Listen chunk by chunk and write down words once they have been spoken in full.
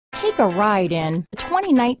Take a ride in the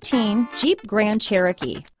 2019 Jeep Grand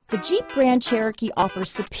Cherokee. The Jeep Grand Cherokee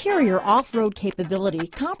offers superior off-road capability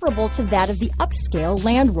comparable to that of the upscale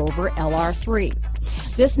Land Rover LR3.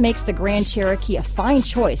 This makes the Grand Cherokee a fine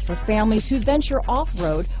choice for families who venture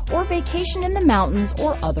off-road or vacation in the mountains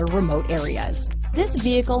or other remote areas. This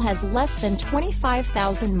vehicle has less than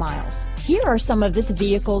 25,000 miles. Here are some of this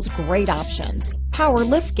vehicle's great options: power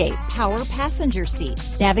liftgate, power passenger seat,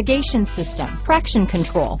 navigation system, traction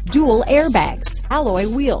control, dual airbags, alloy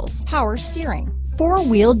wheels, power steering,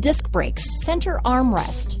 four-wheel disc brakes, center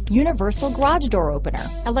armrest, universal garage door opener,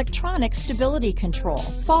 electronic stability control,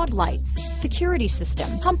 fog lights, security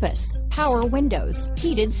system, compass, power windows,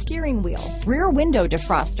 heated steering wheel, rear window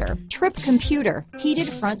defroster, trip computer, heated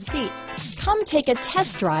front seats. Come take a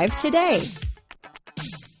test drive today.